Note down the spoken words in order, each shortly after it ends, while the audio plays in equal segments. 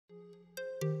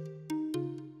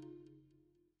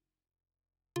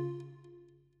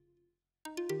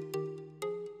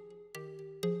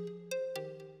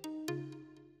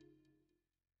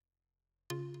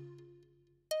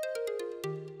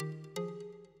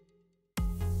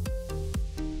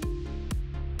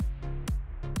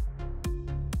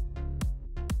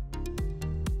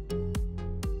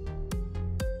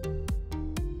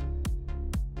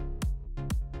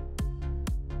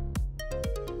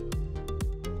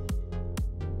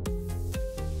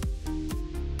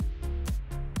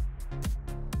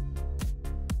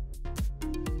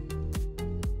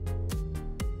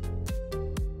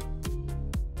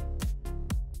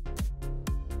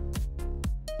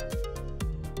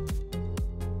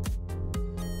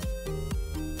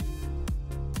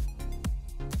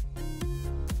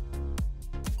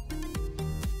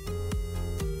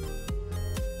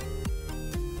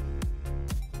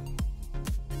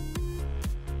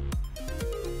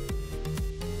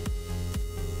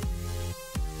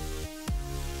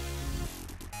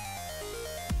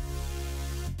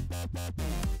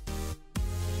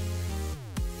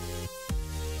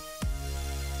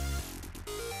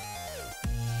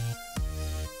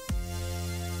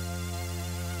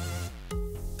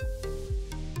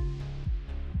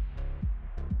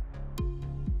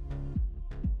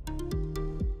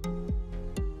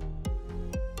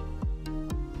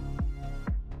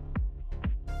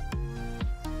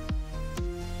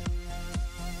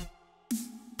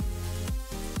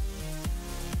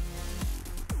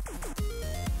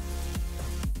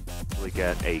to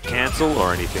get a cancel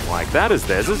or anything like that, as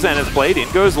there's a Zenith blade.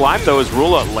 In goes Life, though, as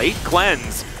Ruler late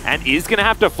cleanse, and is going to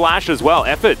have to flash as well.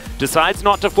 Effort decides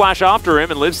not to flash after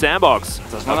him and lives Sandbox.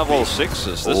 Does not have all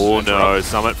sixes. Oh no,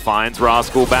 Summit finds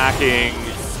Rascal backing.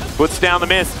 Puts down the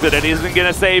mist, but it isn't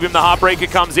going to save him. The Heartbreaker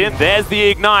comes in. There's the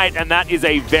Ignite, and that is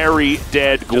a very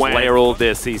dead Gwen. Just layer all of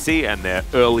their CC and their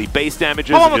early base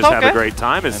damages and just have a great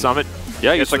time as Summit.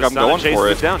 Yeah, he's like, I'm going for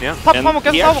it. Down, yeah. And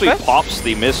he actually pops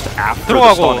the mist after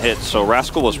the stun hit, so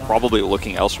Rascal was probably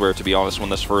looking elsewhere, to be honest, when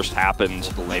this first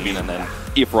happened. Maybe, and then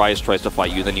if Rise tries to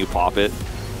fight you, then you pop it.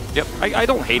 Yep, I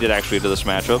don't hate it, actually, to this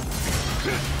matchup.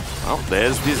 Well,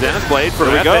 there's the Zenith Blade for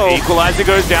Effort. Equalizer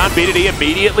goes down. BDD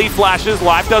immediately flashes.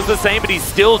 Life does the same, but he's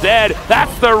still dead.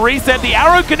 That's the reset. The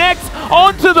arrow connects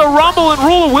onto the Rumble, and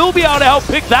Ruler will be able to help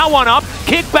pick that one up.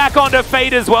 Kick back onto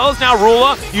Fate as well, as now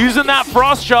Ruler using that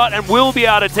Frost shot and will be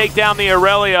able to take down the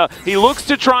Aurelia. He looks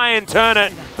to try and turn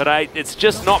it, but it's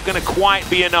just not going to quite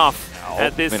be enough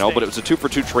at this stage. But it was a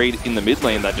 2-for-2 trade in the mid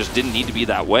lane that just didn't need to be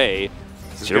that way.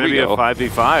 It's going to be a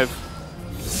 5v5.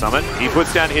 Summit, he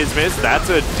puts down his miss. That's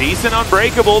a decent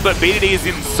unbreakable, but BDD is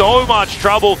in so much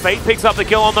trouble. Fate picks up the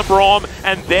kill on the Braum,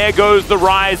 and there goes the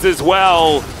Rise as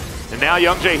well. And now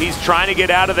YoungJae, he's trying to get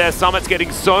out of there. Summit's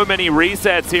getting so many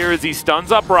resets here as he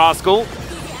stuns up Rascal.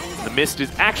 The mist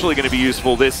is actually going to be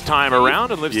useful this time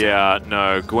around. And lives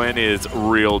no, Gwen is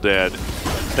real dead.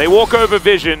 They walk over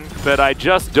Vision, but I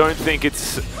just don't think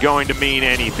it's going to mean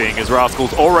anything, as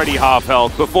Rascal's already half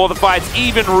health before the fight's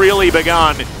even really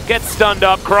begun. Gets stunned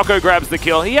up, Croco grabs the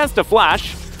kill. He has to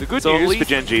flash. The good news for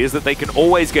Gen G is that they can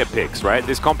always get picks, right?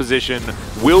 This composition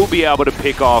will be able to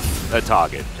pick off a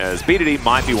target, as BDD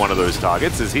might be one of those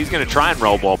targets, as he's going to try and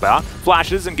roll ball out,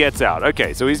 flashes and gets out.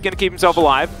 Okay, so he's going to keep himself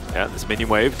alive. Yeah, this minion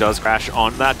wave does crash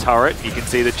on that turret. You can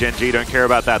see that Gen G don't care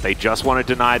about that. They just want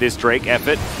to deny this Drake.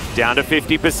 Effort down to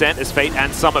 50% as Fate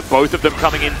and Summit, both of them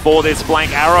coming in for this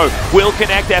flank. Arrow will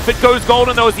connect. Effort goes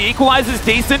golden, though, as the equalizer's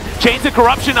decent. Chains of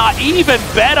Corruption are even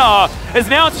better, as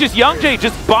now it's just YoungJae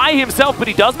just by himself, but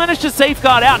he does manage to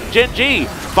safeguard out, and Gen G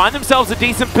find themselves a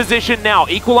decent position now.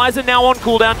 Equalizer now on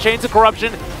cooldown, Chains of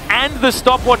Corruption, and the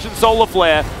stopwatch and Solar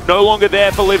Flare no longer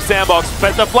there for Live Sandbox,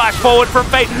 but the flash forward from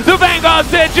Fate, the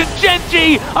Vanguard's edge, and Gen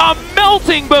G are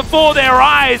melting before their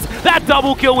eyes. That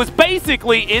double kill was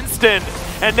basically instant,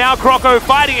 and now Croco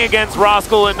fighting against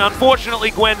Rascal, and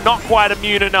unfortunately Gwen not quite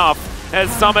immune enough, as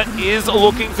Summit is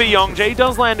looking for YoungJae.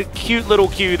 Does land a cute little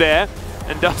Q there,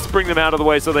 and does bring them out of the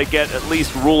way so they get at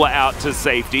least Ruler out to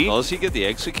safety. Does he get the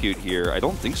execute here? I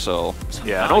don't think so.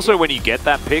 Yeah, and also when you get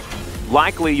that pick,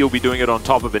 likely you'll be doing it on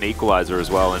top of an equalizer as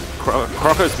well, and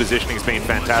Croco's positioning has been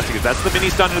fantastic. That's the mini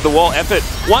stun into the wall. Effort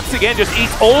once again just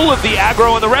eats all of the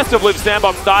aggro, and the rest of Live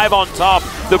Sandbox dive on top.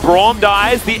 The Braum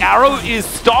dies. The arrow is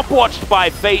stopwatched by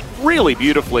Fate really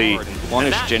beautifully.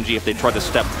 Punish Gen G if they try to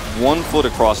step 1 foot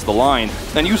across the line,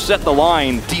 and you set the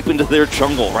line deep into their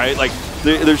jungle, right? Like,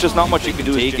 there's just not much you can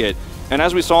do to take it. And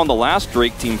as we saw in the last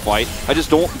Drake team fight, I just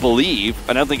don't believe,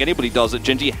 and I don't think anybody does, that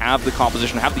Gen G have the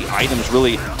composition, have the items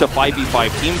really to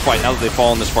 5v5 team fight now that they've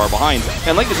fallen this far behind.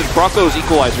 And like I said, Croco's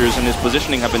equalizers and his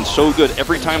positioning have been so good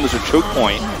every time there's a choke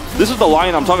point. This is the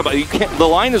line I'm talking about. You can't, the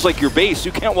line is like your base.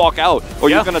 You can't walk out or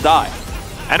you're going to die.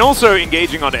 And also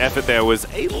engaging onto Effort there was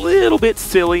a little bit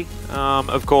silly,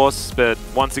 of course, but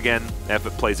once again,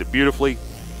 Effort plays it beautifully.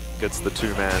 Gets the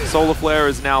 2-man. Solar Flare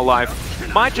is now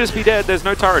life. Might just be dead. There's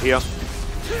no turret here.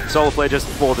 Solar Flare just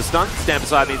before the stun. Stand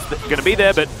beside me, it's going to be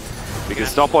there, but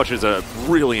because stopwatches are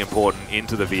really important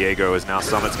into the Viego, as now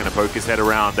Summit's going to poke his head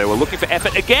around. They were looking for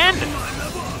Effort again.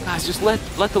 Guys, just let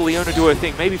the Leona do her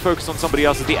thing. Maybe focus on somebody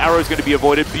else. The arrow's going to be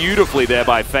avoided beautifully there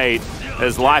by Fate,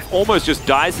 as Life almost just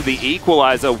dies to the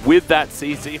equalizer with that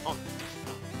CC on.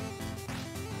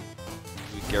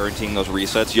 Guaranteeing those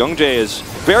resets. YoungJae is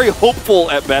very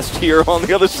hopeful at best here on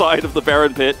the other side of the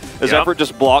Baron Pit, as Effort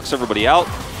just blocks everybody out.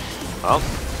 Well,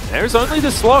 there's only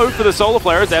the slow for the Solar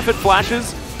Flare as Effort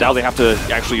flashes. Now they have to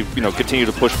actually, continue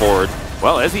to push forward.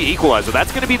 Well, as the equalizer,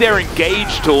 that's going to be their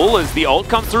engage tool as the ult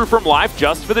comes through from Life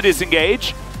just for the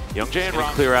disengage. YoungJae and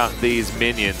clear out these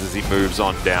minions as he moves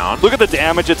on down. Look at the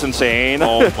damage, it's insane.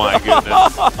 Oh my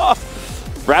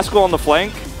goodness. Rascal on the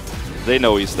flank, they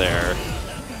know he's there.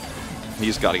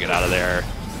 He's got to get out of there.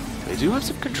 They do have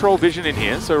some control vision in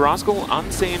here, so Rascal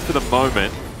unseen for the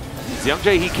moment.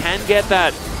 YoungJae, he can get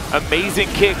that amazing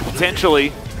kick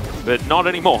potentially, but not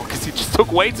anymore because he just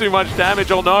took way too much damage.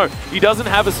 Oh no, he doesn't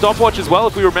have a stopwatch as well,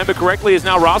 if we remember correctly, as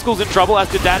now Rascal's in trouble, has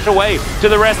to dash away to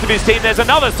the rest of his team. There's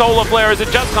another Solar Flare as it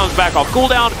just comes back off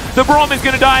cooldown. The Braum is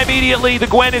going to die immediately. The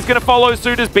Gwen is going to follow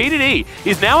suit as BDD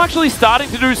is now actually starting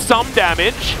to do some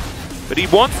damage. But he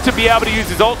wants to be able to use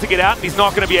his ult to get out, and he's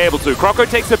not going to be able to. Croco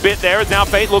takes a bit there, as now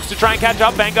Fate looks to try and catch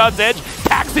up. Vanguard's edge.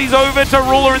 Taxi's over to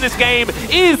Ruler in this game.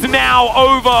 Is now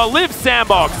over. Live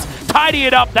Sandbox. Tidy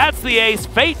it up. That's the ace.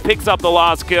 Fate picks up the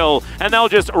last kill, and they'll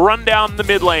just run down the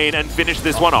mid lane and finish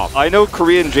this one off. I know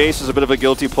Korean Jace is a bit of a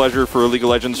guilty pleasure for League of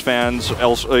Legends fans,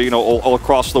 all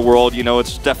across the world. You know,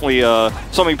 it's definitely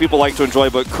something people like to enjoy.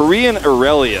 But Korean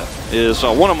Irelia is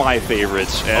one of my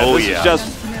favorites. And this is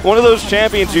just one of those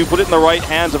champions who put it in the right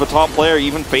hands of a top player,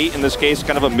 even Fate in this case,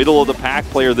 kind of a middle-of-the-pack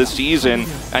player this season,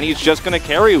 and he's just going to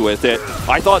carry with it.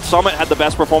 I thought Summit had the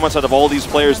best performance out of all these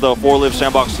players, though, for Live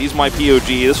Sandbox. He's my POG.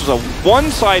 This was a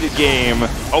one-sided game.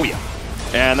 Oh, yeah.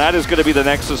 And that is going to be the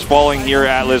Nexus falling here,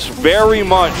 Atlas. Very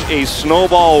much a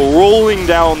snowball rolling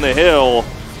down the hill.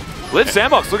 Live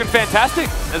Sandbox looking fantastic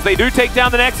as they do take down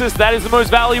the Nexus. That is the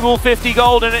most valuable 50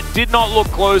 gold, and it did not look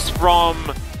close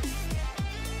from...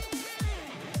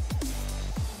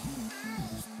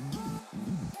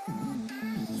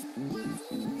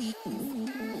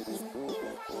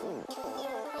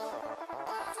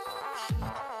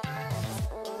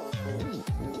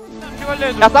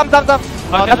 야, 쌈. 야,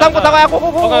 쌈 보다가,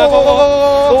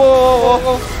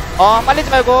 고고고고고고고고고고고고고. 빨리지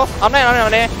말고.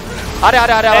 앞라인.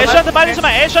 아래. 애쉬한테 빨리지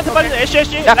마. 애쉬한테 빨리.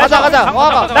 애쉬. 야, 가자.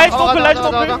 와봐. 라이트 노플.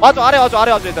 와줘, 아래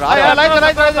와줘, 얘들아. 아래, 라이트.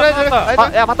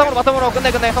 야, 바텀으로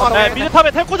끝내. 미드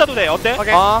탑에 텔코 자도 돼. 어때?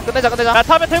 끝내자. 야,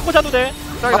 탑에 텔코 자도 돼.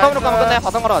 바텀으로 가면 끝내.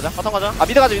 바텀 가자.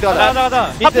 미드 가자.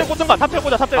 가자. 탑 텔코 좀 가. 탑 텔코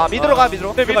자. 미드로 가.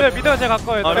 미드가 제일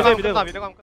가까워요. 미드 가면